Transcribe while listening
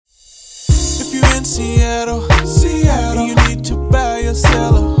in Seattle, Seattle. You need to buy or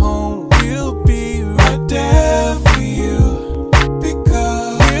sell a home. We'll be right there for you.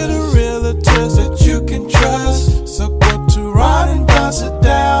 Because we're the realtors that you can trust. So go to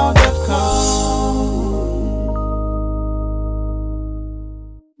ronanddonsitdown.com.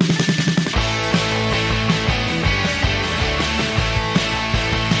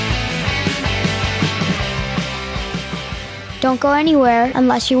 Don't go anywhere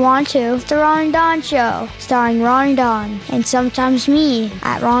unless you want to. It's the Ron and Don Show, starring Ron and Don, and sometimes me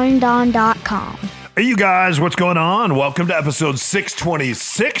at ronanddon.com. Hey, you guys, what's going on? Welcome to episode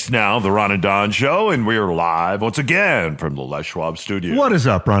 626 now of the Ron and Don Show, and we're live once again from the Les Schwab studio. What is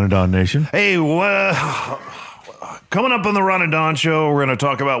up, Ron and Don Nation? Hey, coming up on the Ron and Don Show, we're going to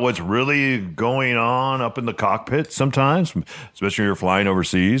talk about what's really going on up in the cockpit sometimes, especially when you're flying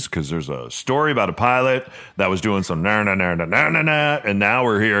overseas, because there's a story about a pilot that was doing some na-na-na-na-na-na-na, and now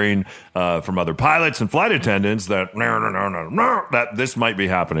we're hearing from other pilots and flight attendants that that this might be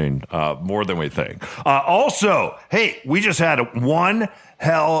happening more than we think. Also, hey, we just had one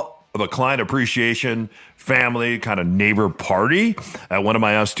hell of a client appreciation family kind of neighbor party at one of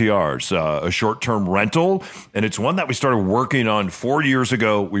my STRs, a short-term rental. And it's one that we started working on 4 years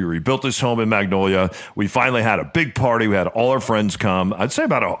ago. We rebuilt this home in Magnolia. We finally had a big party. We had all our friends come. I'd say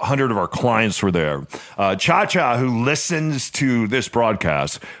about 100 of our clients were there. Cha-Cha, who listens to this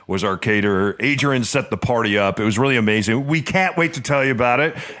broadcast, was our caterer. Adrian set the party up. It was really amazing. We can't wait to tell you about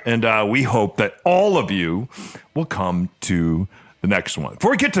it. And we hope that all of you will come to the next one.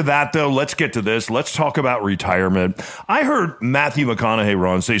 Before we get to that, though, let's get to this. Let's talk about retirement. I heard Matthew McConaughey,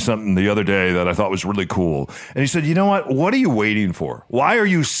 Ron, say something the other day that I thought was really cool. And he said, you know what are you waiting for? Why are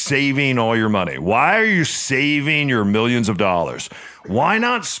you saving all your money? Why are you saving your millions of dollars? Why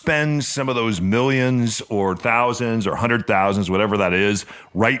not spend some of those millions or thousands or 100,000s, whatever that is,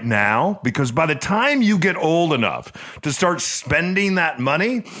 right now? Because by the time you get old enough to start spending that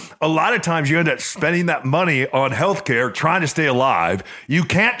money, a lot of times you end up spending that money on healthcare, trying to stay alive. You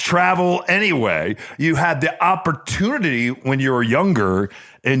can't travel anyway. You had the opportunity when you were younger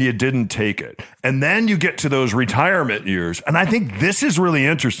and you didn't take it. And then you get to those retirement years. And I think this is really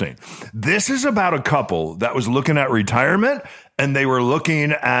interesting. This is about a couple that was looking at retirement and they were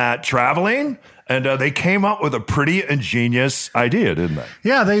looking at traveling. And they came up with a pretty ingenious idea, didn't they?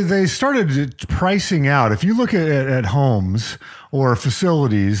 Yeah, they started pricing out. If you look at homes or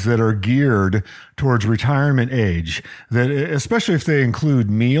facilities that are geared towards retirement age, that especially if they include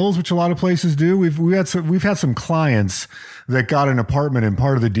meals, which a lot of places do, we've had some clients that got an apartment, and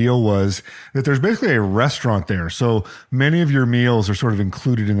part of the deal was that there's basically a restaurant there. So many of your meals are sort of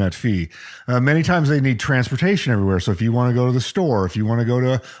included in that fee. Many times they need transportation everywhere. So if you want to go to the store, if you want to go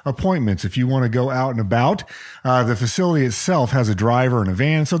to appointments, if you want to go out and about, the facility itself has a driver and a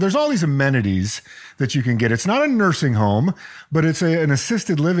van. So there's all these amenities that you can get. It's not a nursing home, but it's an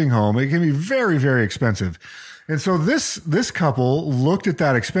assisted living home. It can be very, very expensive. And so this couple looked at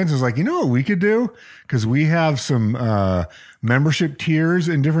that expense and was like, you know what we could do? Because we have some membership tiers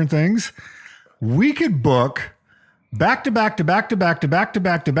and different things. We could book back-to-back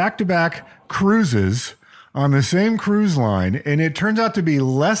cruises on the same cruise line, and it turns out to be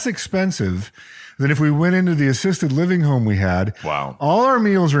less expensive than if we went into the assisted living home we had. Wow. All our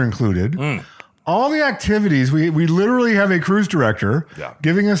meals are included. All the activities, we literally have a cruise director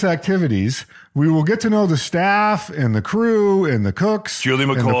giving us activities. We will get to know the staff and the crew and the cooks. Julie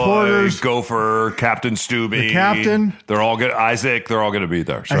and the McCoy, porters. Gopher, Captain Stubby. The captain. They're all good. Isaac, they're all going to be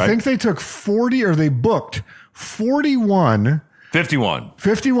there. Right? I think they took 40, or they booked 51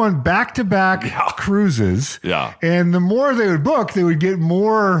 51 back-to-back cruises. Yeah. And the more they would book, they would get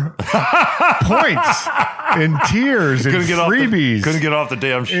more points and tiers and freebies. Couldn't get off the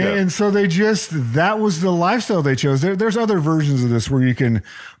damn ship. And so that was the lifestyle they chose. There's other versions of this where you can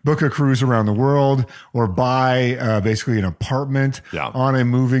book a cruise around the world or buy basically an apartment on a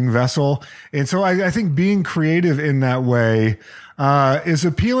moving vessel. And so I think being creative in that way is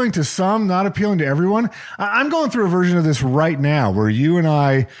appealing to some, not appealing to everyone. I'm going through a version of this right now where you and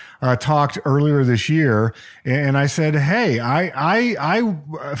I talked earlier this year, and I said, hey,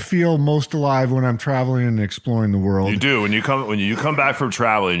 I feel most alive when I'm traveling and exploring the world. You do. When you come back from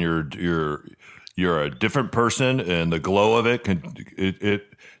traveling, you're a different person, and the glow of it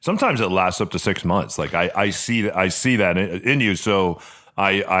sometimes it lasts up to 6 months. Like I see that in you. So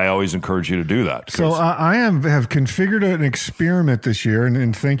I always encourage you to do that. So I have configured an experiment this year,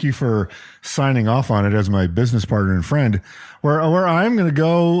 and thank you for signing off on it as my business partner and friend, where I'm going to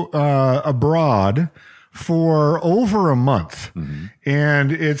go abroad for over a month. Mm-hmm.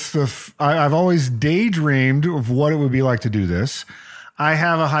 And it's I've always daydreamed of what it would be like to do this. I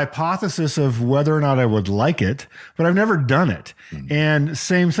have a hypothesis of whether or not I would like it, but I've never done it. And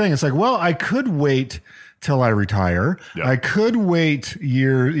same thing. It's like, well, I could wait till I retire. Yeah. I could wait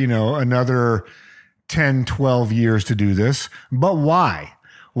another 10, 12 years to do this, but why?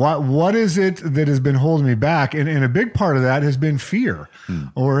 What is it that has been holding me back? And a big part of that has been fear,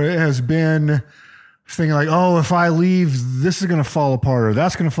 or it has been thinking like, oh, if I leave, this is going to fall apart, or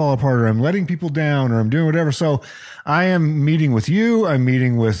that's going to fall apart, or I'm letting people down, or I'm doing whatever. So I am meeting with you. I'm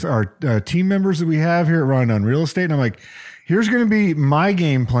meeting with our team members that we have here at Rondon Real Estate. And I'm like, here's going to be my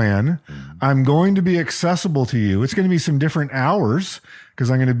game plan. I'm going to be accessible to you. It's going to be some different hours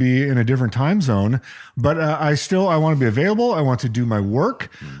because I'm going to be in a different time zone, but I want to be available. I want to do my work.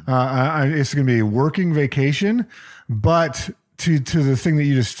 It's going to be a working vacation, but to the thing that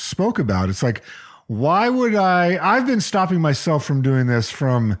you just spoke about, it's like, why would I've been stopping myself from doing this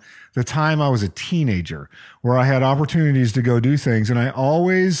from the time I was a teenager, where I had opportunities to go do things. And I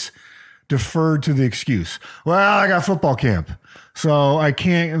always deferred to the excuse, well, I got football camp, so I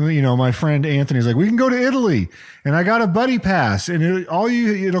can't, my friend Anthony's like, we can go to Italy and I got a buddy pass and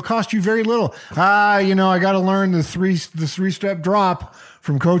it'll cost you very little. I got to learn the three-step drop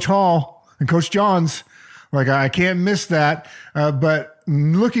from Coach Hall and Coach Johns. Like, I can't miss that. But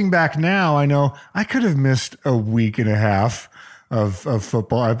looking back now, I know I could have missed a week and a half of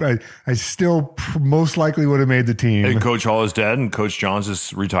football. I still most likely would have made the team. And Coach Hall is dead, and Coach Johns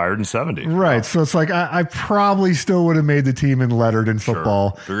is retired in 70. Right. So it's like I probably still would have made the team in lettered in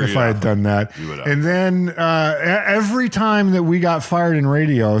football if I had done that. And then every time that we got fired in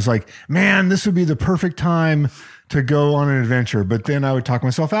radio, I was like, man, this would be the perfect time to go on an adventure. But then I would talk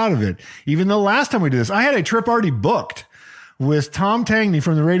myself out of it. Even though last time we did this, I had a trip already booked with Tom Tangney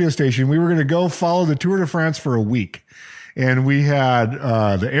from the radio station. We were going to go follow the Tour de France for a week. And we had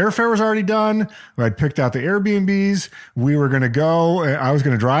the airfare was already done. I had picked out the Airbnbs. We were going to go. I was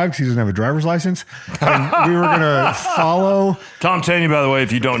going to drive because he doesn't have a driver's license. And we were going to follow. Tom Taney, by the way,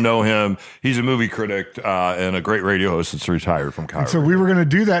 if you don't know him, he's a movie critic and a great radio host that's retired from Cairo. So we were going to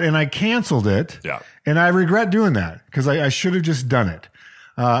do that, and I canceled it. Yeah. And I regret doing that because I should have just done it.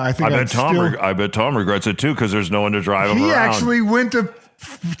 I bet Tom regrets it too because there's no one to drive him around. He actually went to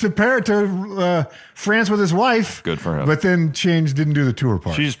France with his wife. Good for him. But then didn't do the tour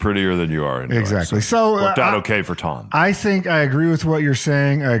part. She's prettier than you are. Anyway, exactly. So worked out okay for Tom. I think I agree with what you're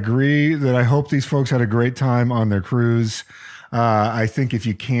saying. I agree that I hope these folks had a great time on their cruise. I think if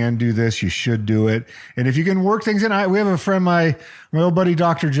you can do this, you should do it. And if you can work things in, we have a friend, my old buddy,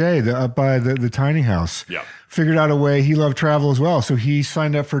 Dr. J, up by the tiny house. Yeah. Figured out a way. He loved travel as well. So he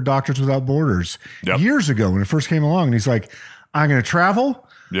signed up for Doctors Without Borders years ago when it first came along. And he's like, I'm going to travel.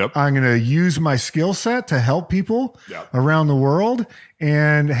 Yep. I'm going to use my skill set to help people around the world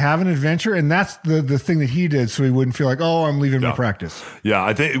and have an adventure. And that's the thing that he did. So he wouldn't feel like, oh, I'm leaving my practice. Yeah.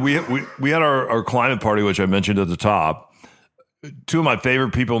 I think we had our climate party, which I mentioned at the top. Two of my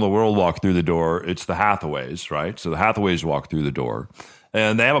favorite people in the world walk through the door. It's the Hathaways, right? So the Hathaways walk through the door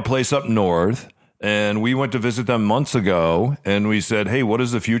and they have a place up north. And we went to visit them months ago and we said, hey, what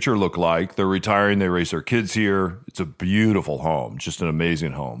does the future look like? They're retiring. They raise their kids here. It's a beautiful home, just an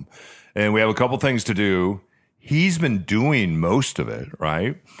amazing home. And we have a couple things to do. He's been doing most of it,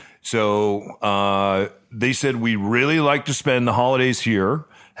 right? So they said, we really like to spend the holidays here,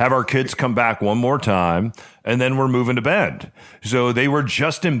 have our kids come back one more time, and then we're moving to Bend. So they were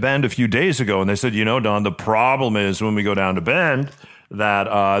just in Bend a few days ago. And they said, Don, the problem is when we go down to Bend,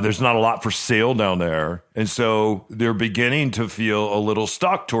 that there's not a lot for sale down there. And so they're beginning to feel a little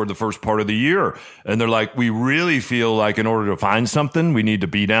stuck toward the first part of the year. And they're like, we really feel like in order to find something, we need to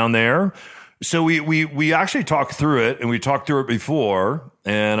be down there. So we actually talked through it, and we talked through it before.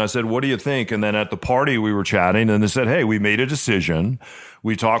 And I said, what do you think? And then at the party we were chatting, and they said, hey, we made a decision.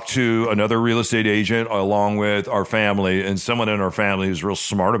 We talked to another real estate agent along with our family and someone in our family who's real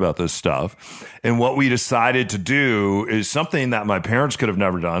smart about this stuff. And what we decided to do is something that my parents could have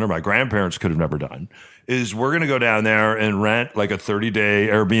never done or my grandparents could have never done is we're going to go down there and rent like a 30-day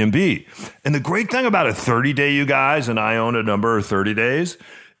Airbnb. And the great thing about a 30-day, you guys, and I own a number of 30 days,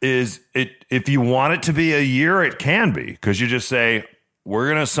 is if you want it to be a year, it can be, because you just say,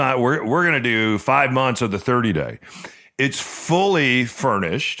 we're going to do 5 months of the 30-day. It's fully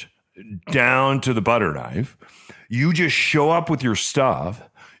furnished down to the butter knife. You just show up with your stuff.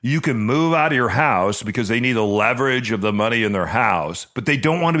 You can move out of your house because they need the leverage of the money in their house, but they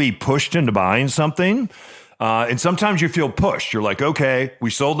don't want to be pushed into buying something. And sometimes you feel pushed. You're like, okay, we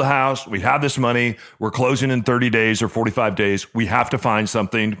sold the house. We have this money. We're closing in 30 days or 45 days. We have to find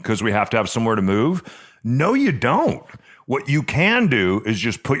something because we have to have somewhere to move. No, you don't. What you can do is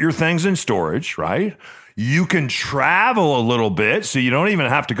just put your things in storage, right? You can travel a little bit, so you don't even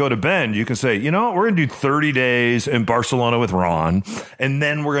have to go to Bend. You can say, you know what, we're going to do 30 days in Barcelona with Ron, and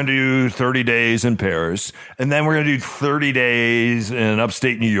then we're going to do 30 days in Paris, and then we're going to do 30 days in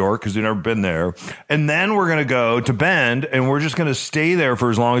upstate New York because we've never been there, and then we're going to go to Bend, and we're just going to stay there for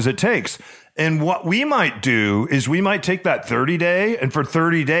as long as it takes. And what we might do is we might take that 30-day and for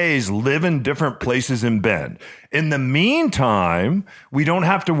 30 days live in different places in Bend. In the meantime, we don't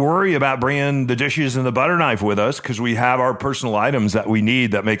have to worry about bringing the dishes and the butter knife with us because we have our personal items that we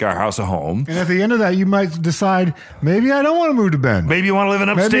need that make our house a home. And at the end of that, you might decide, maybe I don't want to move to Bend. Maybe you want to live in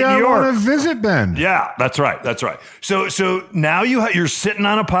upstate Maybe New I York. want to visit Bend. Yeah, that's right. That's right. So now you're sitting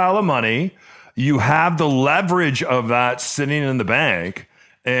on a pile of money. You have the leverage of that sitting in the bank.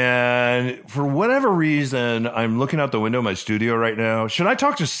 And for whatever reason, I'm looking out the window of my studio right now. Should I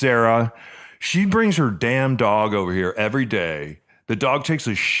talk to Sarah? She brings her damn dog over here every day. The dog takes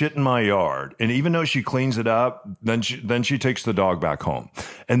a shit in my yard. And even though she cleans it up, then she takes the dog back home.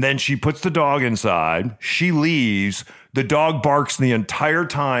 And then she puts the dog inside. She leaves. The dog barks the entire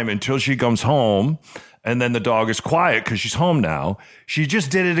time until she comes home. And then the dog is quiet because she's home now. She just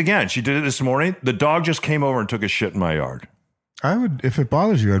did it again. She did it this morning. The dog just came over and took a shit in my yard. I would, if it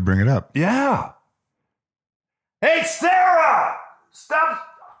bothers you, I'd bring it up. Yeah. Hey, Sarah! Stop.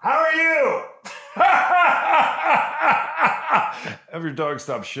 How are you? Have your dog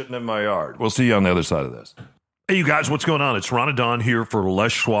stop shitting in my yard. We'll see you on the other side of this. Hey, you guys, what's going on? It's Ron and Don here for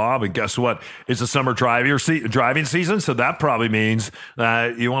Les Schwab. And guess what? It's the summer driving season. So that probably means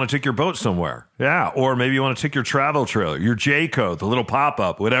you want to take your boat somewhere. Yeah. Or maybe you want to take your travel trailer, your Jayco, the little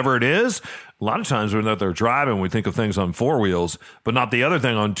pop-up, whatever it is. A lot of times when they're driving, we think of things on 4 wheels, but not the other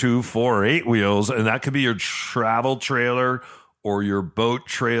thing on 2, 4, or 8 wheels. And that could be your travel trailer or your boat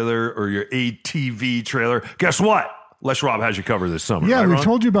trailer or your ATV trailer. Guess what? Les Schwab has you covered this summer. Yeah, right, we've Ron?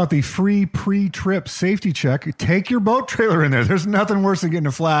 told you about the free pre-trip safety check. Take your boat trailer in there. There's nothing worse than getting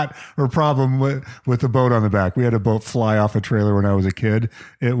a flat or problem with the boat on the back. We had a boat fly off a trailer when I was a kid.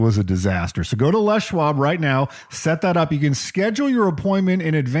 It was a disaster. So go to Les Schwab right now. Set that up. You can schedule your appointment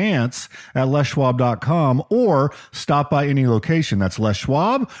in advance at leschwab.com or stop by any location. That's Les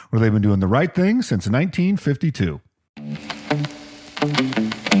Schwab, where they've been doing the right thing since 1952.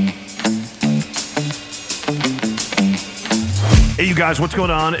 Hey, you guys, what's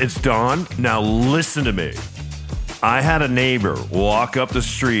going on? It's Don. Now, listen to me. I had a neighbor walk up the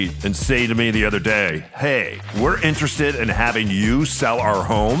street and say to me the other day, hey, we're interested in having you sell our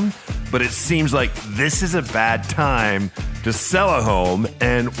home, but it seems like this is a bad time to sell a home,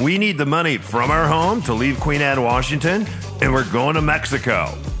 and we need the money from our home to leave Queen Anne, Washington, and we're going to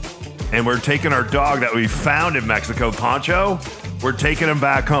Mexico. And we're taking our dog that we found in Mexico, Poncho, we're taking him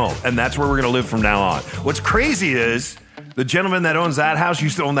back home, and that's where we're going to live from now on. What's crazy is the gentleman that owns that house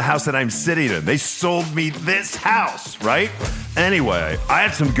used to own the house that I'm sitting in. They sold me this house, right? Anyway, I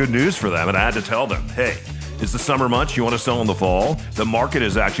had some good news for them, and I had to tell them, hey, it's the summer months. You want to sell in the fall? The market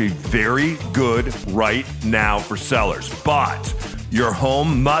is actually very good right now for sellers. But your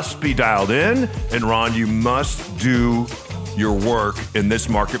home must be dialed in, and Ron, you must do your work in this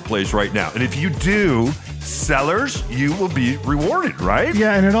marketplace right now. And if you do, sellers, you will be rewarded, right?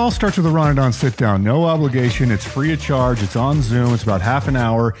 Yeah, and it all starts with a Ron and Don sit down. No obligation. It's free of charge. It's on Zoom. It's about half an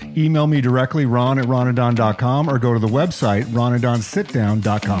hour. Email me directly, ron@ronanddon.com, or go to the website,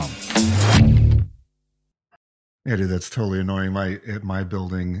 ronanddonsitdown.com. Yeah, dude, that's totally annoying. At my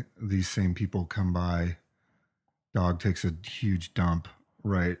building, these same people come by. Dog takes a huge dump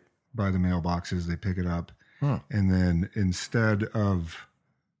right by the mailboxes. They pick it up. And then instead of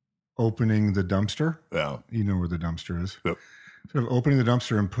opening the dumpster, Yeah. you know where the dumpster is. Yep. Instead of opening the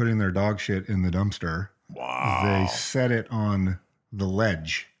dumpster and putting their dog shit in the dumpster, Wow. they set it on the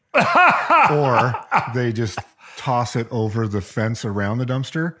ledge. Or they just toss it over the fence around the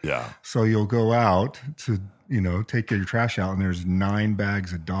dumpster. Yeah. So you'll go out to, take your trash out and there's 9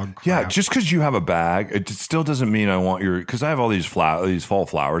 bags of dog crap. Yeah, just because you have a bag, it still doesn't mean I want your, because I have all these fall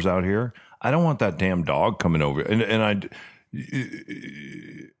flowers out here. I don't want that damn dog coming over.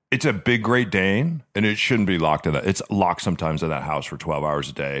 It's a big Great Dane, and it shouldn't be locked in that. It's locked sometimes in that house for 12 hours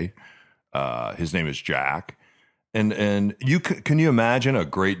a day. His name is Jack. And can you imagine a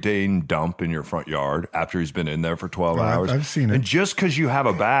Great Dane dump in your front yard after he's been in there for 12 hours? I've seen it. And just because you have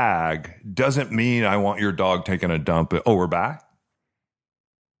a bag doesn't mean I want your dog taking a dump. Oh, we're back?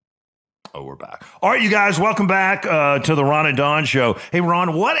 Oh, we're back. All right, you guys, welcome back to the Ron and Don Show. Hey,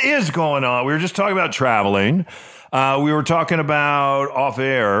 Ron, what is going on? We were just talking about traveling. We were talking about off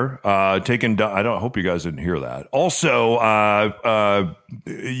air, I hope you guys didn't hear that. Also,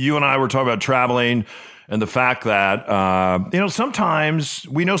 you and I were talking about traveling and the fact that, sometimes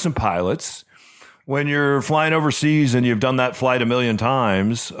we know some pilots. When you're flying overseas and you've done that flight a million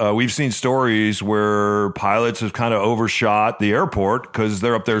times, we've seen stories where pilots have kind of overshot the airport because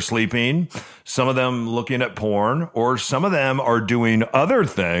they're up there sleeping, some of them looking at porn, or some of them are doing other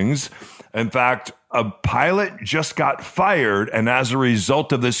things. In fact, a pilot just got fired, and as a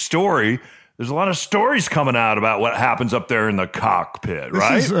result of this story, there's a lot of stories coming out about what happens up there in the cockpit,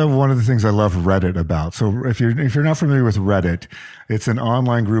 right? This is one of the things I love Reddit about. So if you're not familiar with Reddit, it's an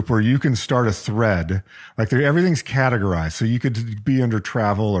online group where you can start a thread. Like everything's categorized. So you could be under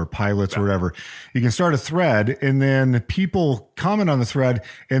travel or pilots or whatever. You can start a thread, and then people comment on the thread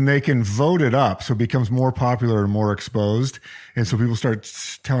and they can vote it up. So it becomes more popular and more exposed. And so people start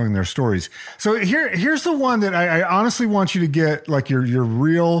telling their stories. So here's the one that I honestly want you to get like your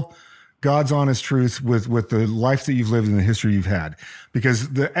real God's honest truth with the life that you've lived and the history you've had, because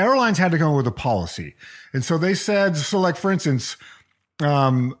the airlines had to come up with a policy. And so they said, so like, for instance,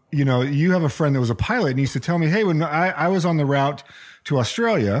 you have a friend that was a pilot and he used to tell me, hey, when I was on the route to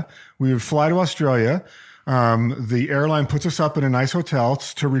Australia, we would fly to Australia. The airline puts us up in a nice hotel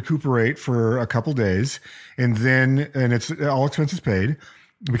to recuperate for a couple days. And it's all expenses paid.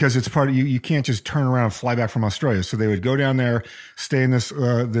 Because it's part of you can't just turn around and fly back from Australia. So they would go down there, stay in this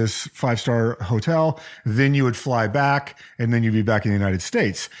 5-star hotel. Then you would fly back, and then you'd be back in the United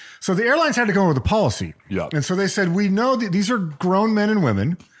States. So the airlines had to come up with a policy. Yeah. And so they said, we know that these are grown men and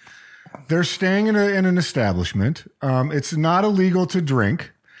women. They're staying in an establishment. It's not illegal to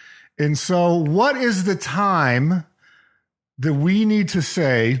drink. And so what is the time that we need to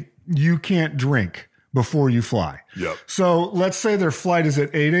say you can't drink before you fly? Yep. So let's say their flight is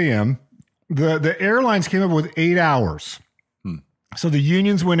at 8 a.m. The airlines came up with 8 hours. So the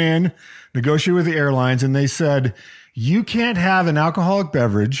unions went in, negotiated with the airlines, and they said, you can't have an alcoholic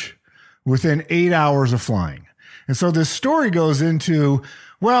beverage within 8 hours of flying. And so this story goes into,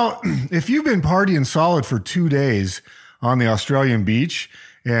 well, if you've been partying solid for 2 days on the Australian beach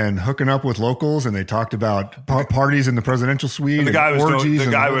and hooking up with locals, and they talked about parties in the presidential suite. And the guy was orgies.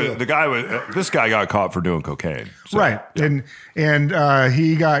 This guy got caught for doing cocaine. So, right. yeah. And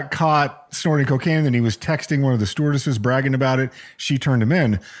he got caught snorting cocaine, and he was texting one of the stewardesses bragging about it. She turned him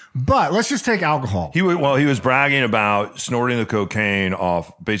in. But let's just take alcohol. He was bragging about snorting the cocaine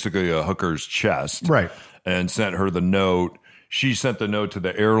off basically a hooker's chest. Right. And sent her the note. She sent the note to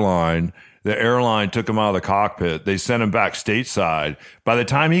the airline. The airline took him out of the cockpit. They sent him back stateside. By the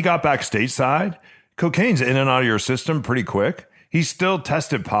time he got back stateside, cocaine's in and out of your system pretty quick. He still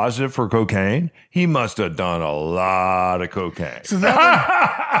tested positive for cocaine. He must have done a lot of cocaine. So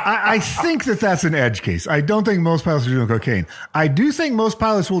I think that's an edge case. I don't think most pilots are doing cocaine. I do think most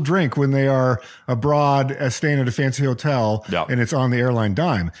pilots will drink when they are abroad, staying at a fancy hotel, and it's on the airline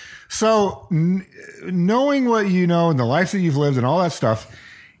dime. So knowing what you know and the life that you've lived and all that stuff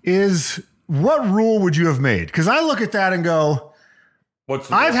is, what rule would you have made? Because I look at that and go,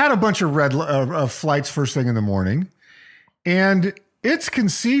 I've had a bunch of flights first thing in the morning, and it's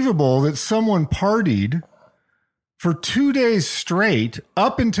conceivable that someone partied for 2 days straight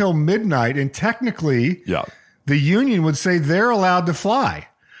up until midnight, and technically the union would say they're allowed to fly.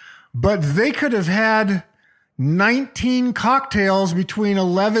 But they could have had 19 cocktails between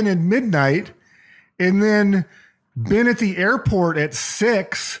 11 and midnight and then been at the airport at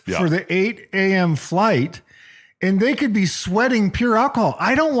 6 for the 8 a.m. flight, and they could be sweating pure alcohol.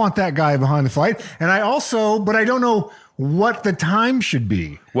 I don't want that guy behind the flight. And but I don't know what the time should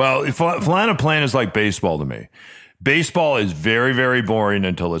be. Well, flying a plane is like baseball to me. Baseball is very, very boring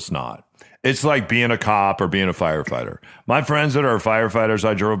until it's not. It's like being a cop or being a firefighter. My friends that are firefighters,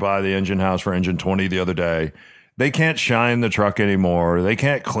 I drove by the engine house for Engine 20 the other day. They can't shine the truck anymore. They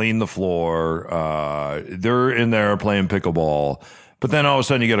can't clean the floor. They're in there playing pickleball. But then all of a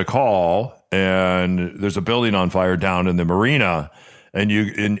sudden you get a call and there's a building on fire down in the marina, and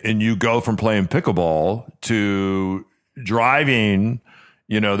you go from playing pickleball to driving,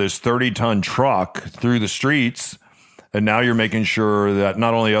 this 30-ton truck through the streets. And now you're making sure that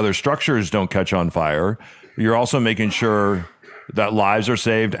not only other structures don't catch on fire, you're also making sure that lives are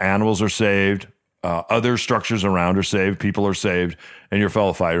saved, animals are saved, other structures around are saved, people are saved, and your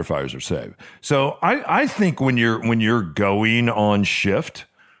fellow firefighters are saved. So I think when you're going on shift,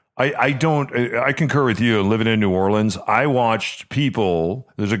 I concur with you. Living in New Orleans, I watched people.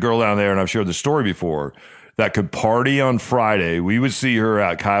 There's a girl down there, and I've shared the story before, that could party on Friday. We would see her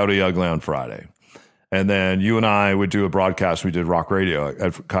at Coyote Ugly on Friday. And then you and I would do a broadcast. We did rock radio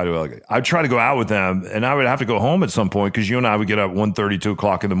at Coyote Ugly. I'd try to go out with them, and I would have to go home at some point because you and I would get up 1:30, 2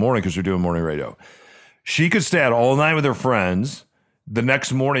 o'clock in the morning because we're doing morning radio. She could stay out all night with her friends. The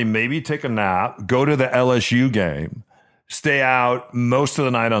next morning, maybe take a nap, go to the LSU game, stay out most of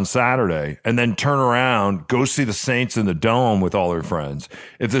the night on Saturday, and then turn around, go see the Saints in the Dome with all their friends.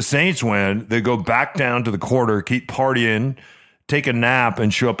 If the Saints win, they go back down to the quarter, keep partying, take a nap,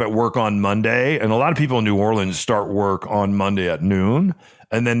 and show up at work on Monday. And a lot of people in New Orleans start work on Monday at noon.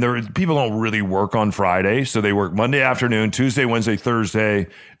 And then people don't really work on Friday. So they work Monday afternoon, Tuesday, Wednesday, Thursday.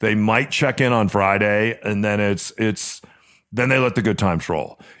 They might check in on Friday, and then then they let the good times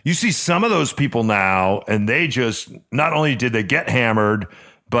roll. You see some of those people now, and they just, not only did they get hammered,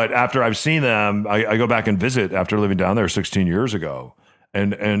 but after I've seen them, I go back and visit after living down there 16 years ago.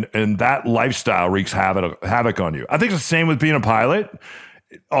 And that lifestyle wreaks havoc on you. I think it's the same with being a pilot.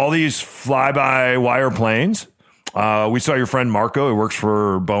 All these fly-by-wire planes. We saw your friend Marco, who works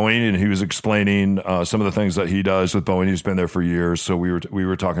for Boeing, and he was explaining some of the things that he does with Boeing. He's been there for years. So we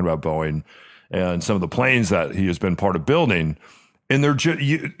were talking about Boeing and some of the planes that he has been part of building. And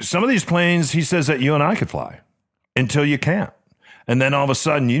some of these planes, he says that you and I could fly until you can't. And then all of a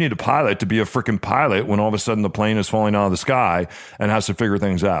sudden, you need a pilot to be a freaking pilot when all of a sudden the plane is falling out of the sky and has to figure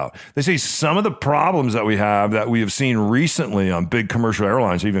things out. They say some of the problems that we have seen recently on big commercial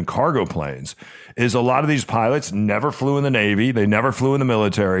airlines, even cargo planes, is a lot of these pilots never flew in the Navy. They never flew in the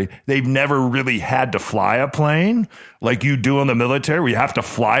military. They've never really had to fly a plane like you do in the military, where you have to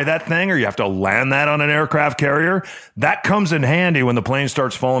fly that thing or you have to land that on an aircraft carrier. That comes in handy when the plane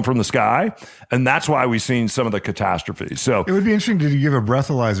starts falling from the sky. And that's why we've seen some of the catastrophes. So it would be interesting to give a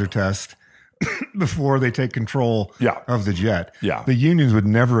breathalyzer test before they take control of the jet. Yeah. The unions would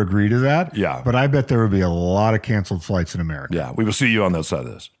never agree to that. Yeah. But I bet there would be a lot of canceled flights in America. Yeah. We will see you on the other side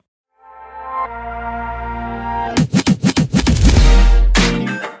of this.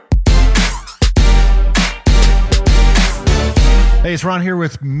 Hey, it's Ron here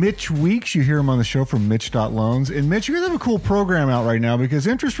with Mitch Weeks. You hear him on the show from Mitch.loans. And Mitch, you guys have a cool program out right now because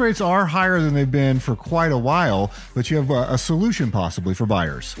interest rates are higher than they've been for quite a while, but you have a solution possibly for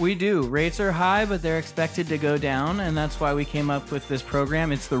buyers. We do. Rates are high, but they're expected to go down, and that's why we came up with this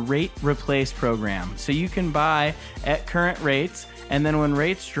program. It's the Rate Replace program. So you can buy at current rates, and then when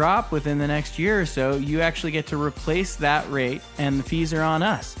rates drop within the next year or so, you actually get to replace that rate, and the fees are on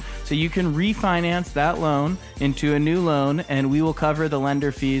us. So you can refinance that loan into a new loan, and we will cover the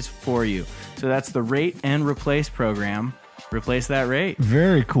lender fees for you. So that's the Rate and Replace program. Replace that rate.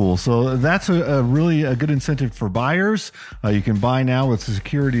 Very cool. So that's a really a good incentive for buyers. You can buy now with the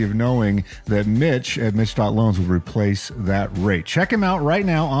security of knowing that Mitch at Mitch.loans will replace that rate. Check him out right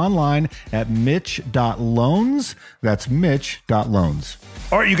now online at Mitch.loans. That's Mitch.loans.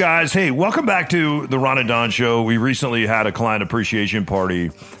 All right, you guys. Hey, welcome back to the Ron and Don Show. We recently had a client appreciation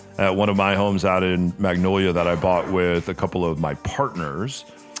party at one of my homes out in Magnolia that I bought with a couple of my partners.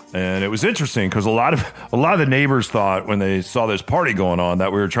 And it was interesting because a lot of the neighbors thought when they saw this party going on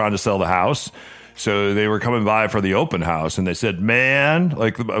that we were trying to sell the house. So they were coming by for the open house, and they said, man,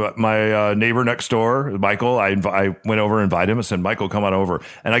 like my neighbor next door, Michael, I went over and invited him. I said, Michael, come on over.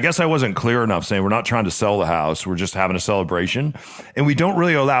 And I guess I wasn't clear enough saying we're not trying to sell the house. We're just having a celebration. And we don't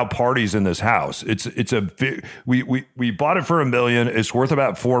really allow parties in this house. We bought it for $1 million. It's worth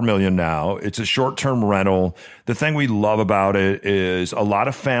about $4 million now. It's a short-term rental. The thing we love about it is a lot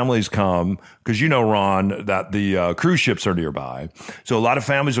of families come because you know, Ron, that the cruise ships are nearby. So a lot of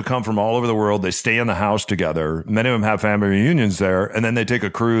families will come from all over the world. They stay in the house together. Many of them have family reunions there, and then they take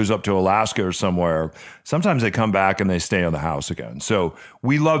a cruise up to Alaska or somewhere. Sometimes they come back and they stay in the house again. So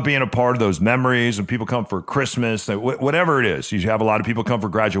we love being a part of those memories. When people come for Christmas, whatever it is, you have a lot of people come for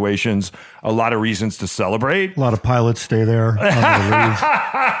graduations, a lot of reasons to celebrate. A lot of pilots stay there on their leave.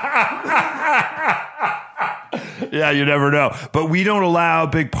 Yeah, you never know. But we don't allow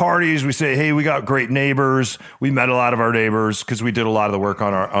big parties. We say, hey, we got great neighbors. We met a lot of our neighbors because we did a lot of the work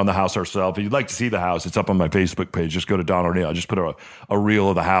on the house ourselves. If you'd like to see the house, it's up on my Facebook page. Just go to Don O'Neill. I just put a reel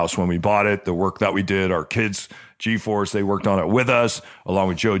of the house when we bought it, the work that we did. Our kids, G-Force, they worked on it with us, along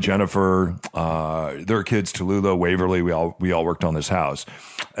with Joe, Jennifer, their kids, Tallulah, Waverly. We all worked on this house.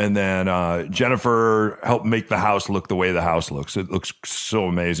 And then Jennifer helped make the house look the way the house looks. It looks so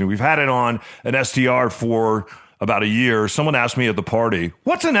amazing. We've had it on an STR for about a year. Someone asked me at the party,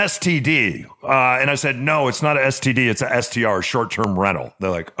 what's an STD? And I said, no, it's not an STD. It's a STR, short-term rental.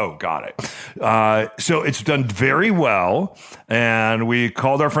 They're like, oh, got it. So it's done very well. And we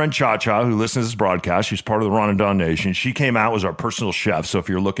called our friend Cha-Cha, who listens to this broadcast. She's part of the Ron and Don Nation. She came out, was our personal chef. So if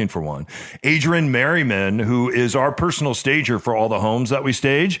you're looking for one, Adrian Merriman, who is our personal stager for all the homes that we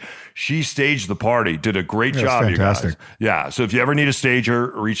stage, she staged the party, did a great job. Fantastic. You guys. Yeah. So if you ever need a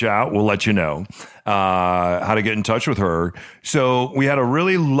stager, reach out. We'll let you know. how to get in touch with her. So we had a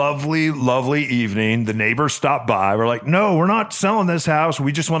really lovely, lovely evening. The neighbors stopped by. We're like, no, we're not selling this house.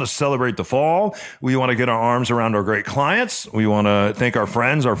 We just want to celebrate the fall. We want to get our arms around our great clients. We want to thank our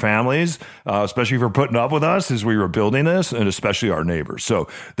friends, our families, especially for putting up with us as we were building this, and especially our neighbors. So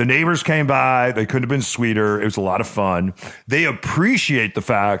the neighbors came by. They couldn't have been sweeter. It was a lot of fun. They appreciate the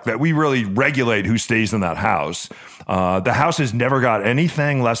fact that we really regulate who stays in that house. The house has never got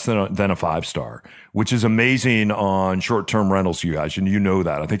anything less than a 5-star, which is amazing on short-term rentals, you guys, and you know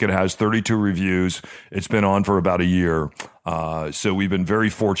that. I think it has 32 reviews. It's been on for about a year. So we've been very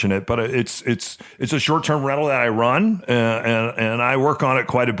fortunate, but it's a short-term rental that I run and I work on it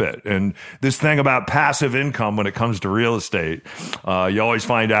quite a bit. And this thing about passive income when it comes to real estate, you always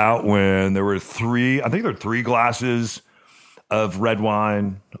find out when there were three glasses of red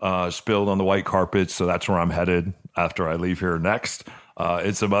wine spilled on the white carpets. So that's where I'm headed after I leave here next.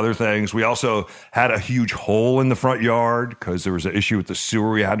 And some other things. We also had a huge hole in the front yard because there was an issue with the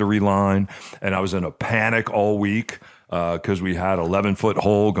sewer we had to reline. And I was in a panic all week because we had an 11-foot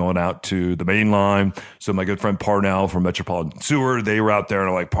hole going out to the main line. So my good friend Parnell from Metropolitan Sewer, they were out there and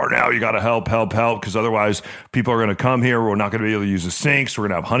I'm like, Parnell, you got to help, because otherwise people are going to come here. We're not going to be able to use the sinks. We're going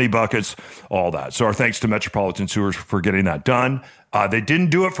to have honey buckets, all that. So our thanks to Metropolitan Sewers for getting that done. They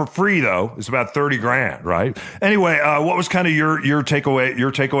didn't do it for free though. It's about $30,000, right? Anyway, what was kind of your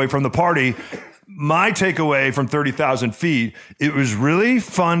takeaway from the party? My takeaway from 30,000 feet, it was really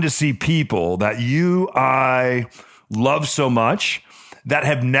fun to see people that I love so much that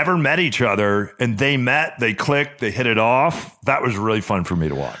have never met each other, and they met, they clicked, they hit it off. That was really fun for me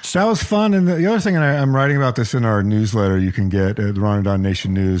to watch. That was fun. And the other thing, and I'm writing about this in our newsletter you can get at the Ron and Don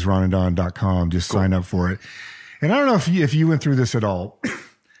Nation News, ronanddon.com. Just sign up for it. And I don't know if you went through this at all.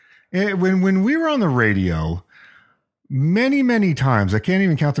 When we were on the radio, many, many times, I can't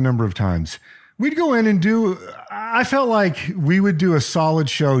even count the number of times, we'd go in and I felt like we would do a solid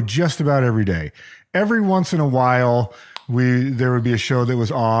show just about every day. Every once in a while, there would be a show that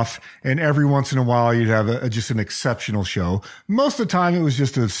was off, and every once in a while, you'd have just an exceptional show. Most of the time, it was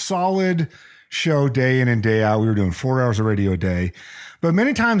just a solid show day in and day out. We were doing 4 hours of radio a day. But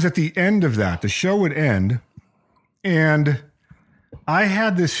many times at the end of that, the show would end, and I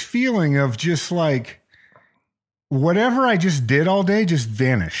had this feeling of just like whatever I just did all day just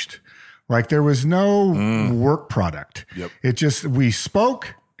vanished. Like there was no work product. Yep. We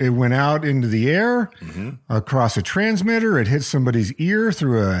spoke. It went out into the air across a transmitter. It hit somebody's ear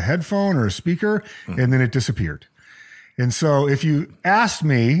through a headphone or a speaker, and then it disappeared. And so if you asked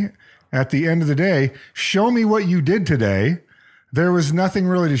me at the end of the day, show me what you did today, there was nothing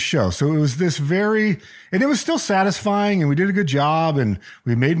really to show. So it was and it was still satisfying, and we did a good job, and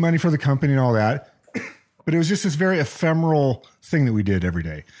we made money for the company and all that. But it was just this very ephemeral thing that we did every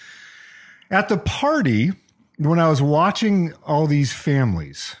day. At the party, when I was watching all these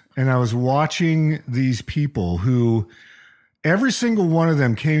families and I was watching these people who every single one of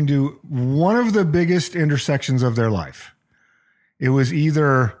them came to one of the biggest intersections of their life. It was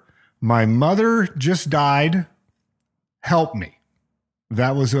either my mother just died, help me.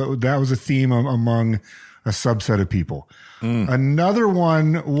 That was a theme among a subset of people. Another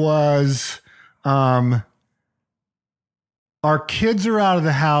one was our kids are out of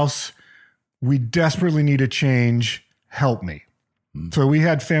the house. We desperately need a change. Help me. So we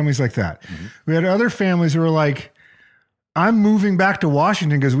had families like that. We had other families who were like, I'm moving back to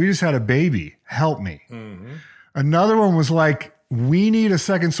Washington because we just had a baby. Help me. Another one was like, we need a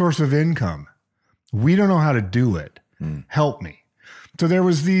second source of income. We don't know how to do it. Help me. So there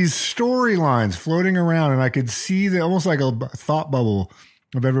was these storylines floating around, and I could see almost like a thought bubble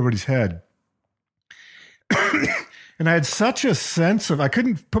of everybody's head. And I had such a sense I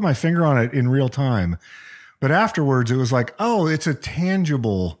couldn't put my finger on it in real time, but afterwards it was like, oh, it's a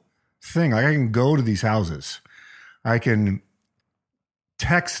tangible thing. Like I can go to these houses. I can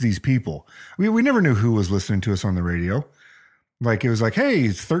text these people. We never knew who was listening to us on the radio. Like it was like, hey,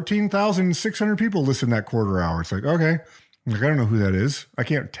 13,600 people listened that quarter hour. It's like, okay. Like, I don't know who that is. I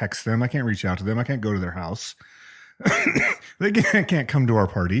can't text them. I can't reach out to them. I can't go to their house. They can't come to our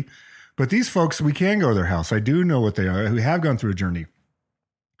party. But these folks, we can go to their house. I do know what they are, who have gone through a journey.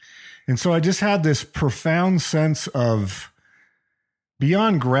 And so I just had this profound sense of,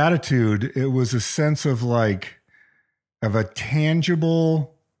 beyond gratitude, it was a sense of a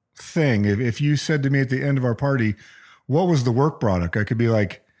tangible thing. If you said to me at the end of our party, what was the work product? I could be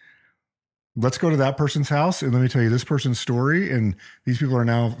like, let's go to that person's house and let me tell you this person's story. And these people are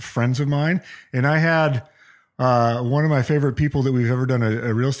now friends of mine. And I had one of my favorite people that we've ever done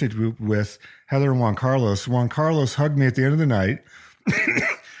a real estate group with, Heather and Juan Carlos. Juan Carlos hugged me at the end of the night.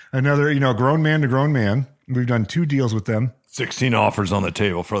 another, grown man to grown man. We've done 2 deals with them. 16 offers on the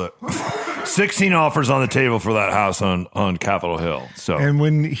table for that. 16 offers on the table for that house on Capitol Hill. So, And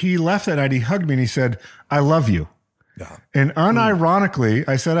when he left that night, he hugged me and he said, "I love you." yeah. And unironically,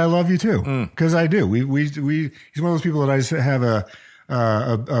 I said, "I love you too," because I do. He's one of those people that I just have a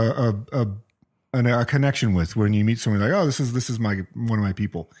connection with. When you meet someone like, "Oh, this is one of my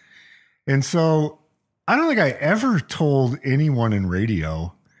people," and so I don't think I ever told anyone in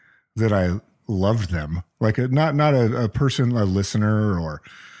radio that I loved them, like not a person, a listener, or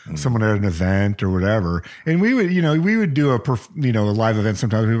someone at an event or whatever. And we would do a live event.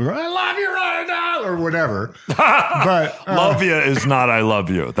 Sometimes people go, "I love you right now," or whatever. But Love you is not I love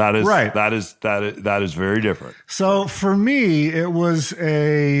you. That is Right. That is very different. So for me, it was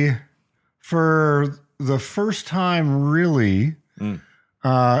for the first time really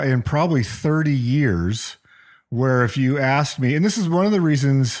in probably 30 years, where if you asked me, and this is one of the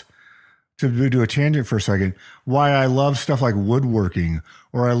reasons, to do a tangent for a second, why I love stuff like woodworking,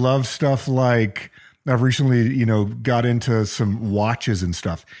 or I love stuff like I've recently, got into some watches and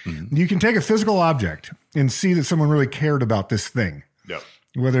stuff. You can take a physical object and see that someone really cared about this thing. Yep.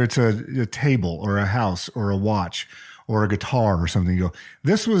 Whether it's a table or a house or a watch or a guitar or something. You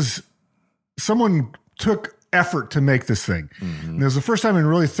go, someone took effort to make this thing. And it was the first time in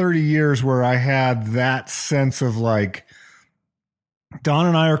really 30 years where I had that sense of like, Don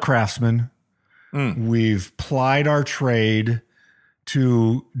and I are craftsmen. We've plied our trade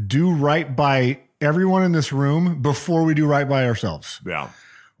to do right by everyone in this room before we do right by ourselves. Yeah.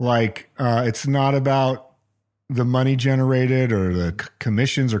 Like, it's not about the money generated or the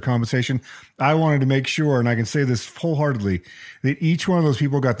commissions or compensation. I wanted to make sure, and I can say this wholeheartedly, that each one of those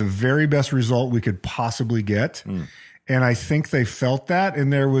people got the very best result we could possibly get. And I think they felt that.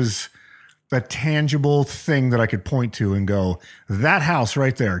 And there was a tangible thing that I could point to and go, that house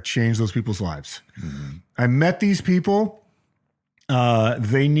right there changed those people's lives. I met these people.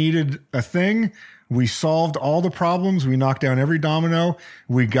 They needed a thing. We solved all the problems. We knocked down every domino.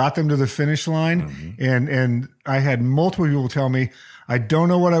 We got them to the finish line. And I had multiple people tell me, I don't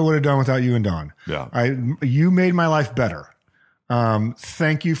know what I would have done without you and Don. Yeah. You made my life better.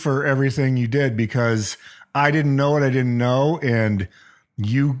 Thank you for everything you did, because I didn't know what I didn't know. And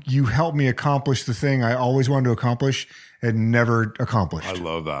you helped me accomplish the thing I always wanted to accomplish and never accomplished. I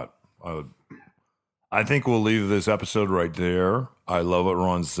love that. I think we'll leave this episode right there. I love what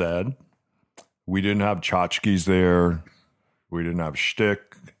Ron said. We didn't have tchotchkes there. We didn't have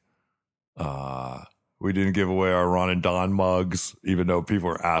shtick. We didn't give away our Ron and Don mugs, even though people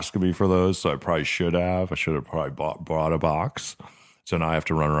were asking me for those. So I probably should have. I should have probably bought a box. So now I have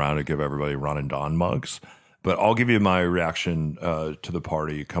to run around and give everybody Ron and Don mugs. But I'll give you my reaction to the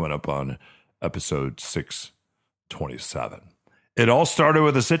party coming up on episode 627. It all started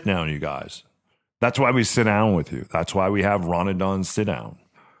with a sit down, you guys. That's why we sit down with you. That's why we have Ron and Don sit down.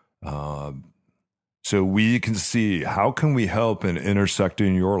 So we can see how can we help in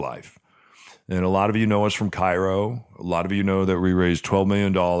intersecting your life. And a lot of you know us from Cairo. A lot of you know that we raised $12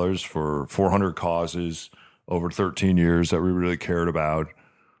 million for 400 causes over 13 years that we really cared about.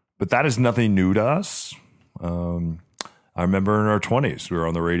 But that is nothing new to us. I remember in our 20s, we were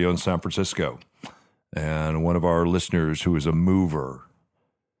on the radio in San Francisco, and one of our listeners who was a mover,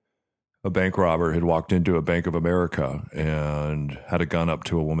 a bank robber, had walked into a Bank of America and had a gun up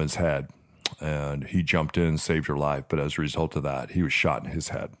to a woman's head, and he jumped in and saved her life. But as a result of that, he was shot in his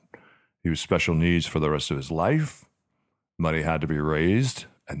head. He was special needs for the rest of his life. Money had to be raised,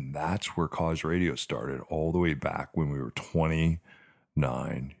 and that's where Cause Radio started, all the way back when we were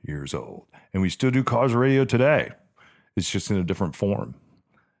 29 years old. And we still do Cause Radio today. It's just in a different form.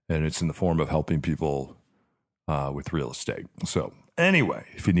 And it's in the form of helping people with real estate. So anyway,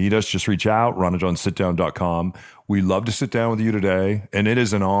 if you need us, just reach out, ronandjonsitdown.com. We love to sit down with you today. And it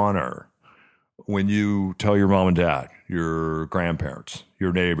is an honor when you tell your mom and dad, your grandparents,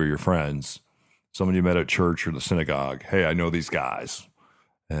 your neighbor, your friends, someone you met at church or the synagogue, hey, I know these guys,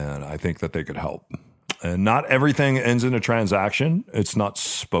 and I think that they could help. And not everything ends in a transaction. It's not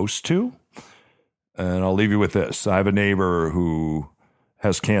supposed to. And I'll leave you with this. I have a neighbor who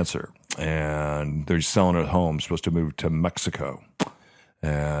has cancer, and they're selling a home, supposed to move to Mexico.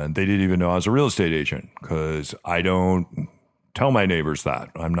 And they didn't even know I was a real estate agent, because I don't tell my neighbors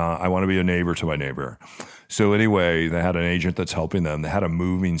that. I want to be a neighbor to my neighbor. So anyway, they had an agent that's helping them. They had a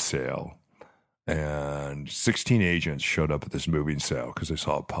moving sale, and 16 agents showed up at this moving sale because they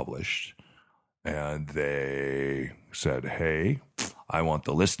saw it published. And they said, hey, I want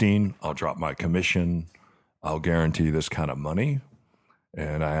the listing. I'll drop my commission. I'll guarantee this kind of money.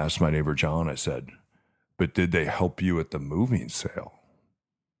 And I asked my neighbor, John, I said, but did they help you at the moving sale?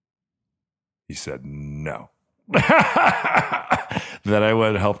 He said, no. Then I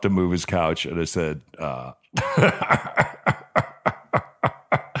went and helped him move his couch, and I said,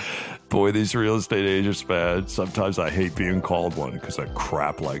 boy, these real estate agents, man, sometimes I hate being called one because I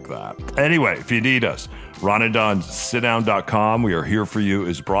crap like that. Anyway, if you need us, ronanddonsitdown.com. We are here for you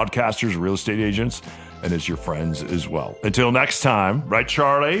as broadcasters, real estate agents, and as your friends as well. Until next time, right,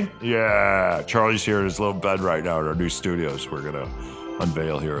 Charlie? Yeah, Charlie's here in his little bed right now in our new studios. We're going to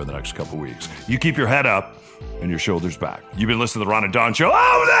unveil here in the next couple weeks. You keep your head up and your shoulders back. You've been listening to the Ron and Don Show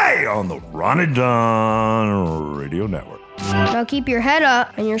all day on the Ron and Don Radio Network. Now keep your head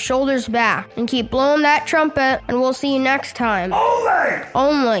up and your shoulders back and keep blowing that trumpet, and we'll see you next time.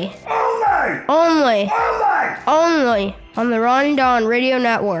 Only on the Ron and Don Radio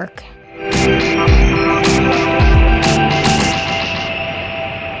Network.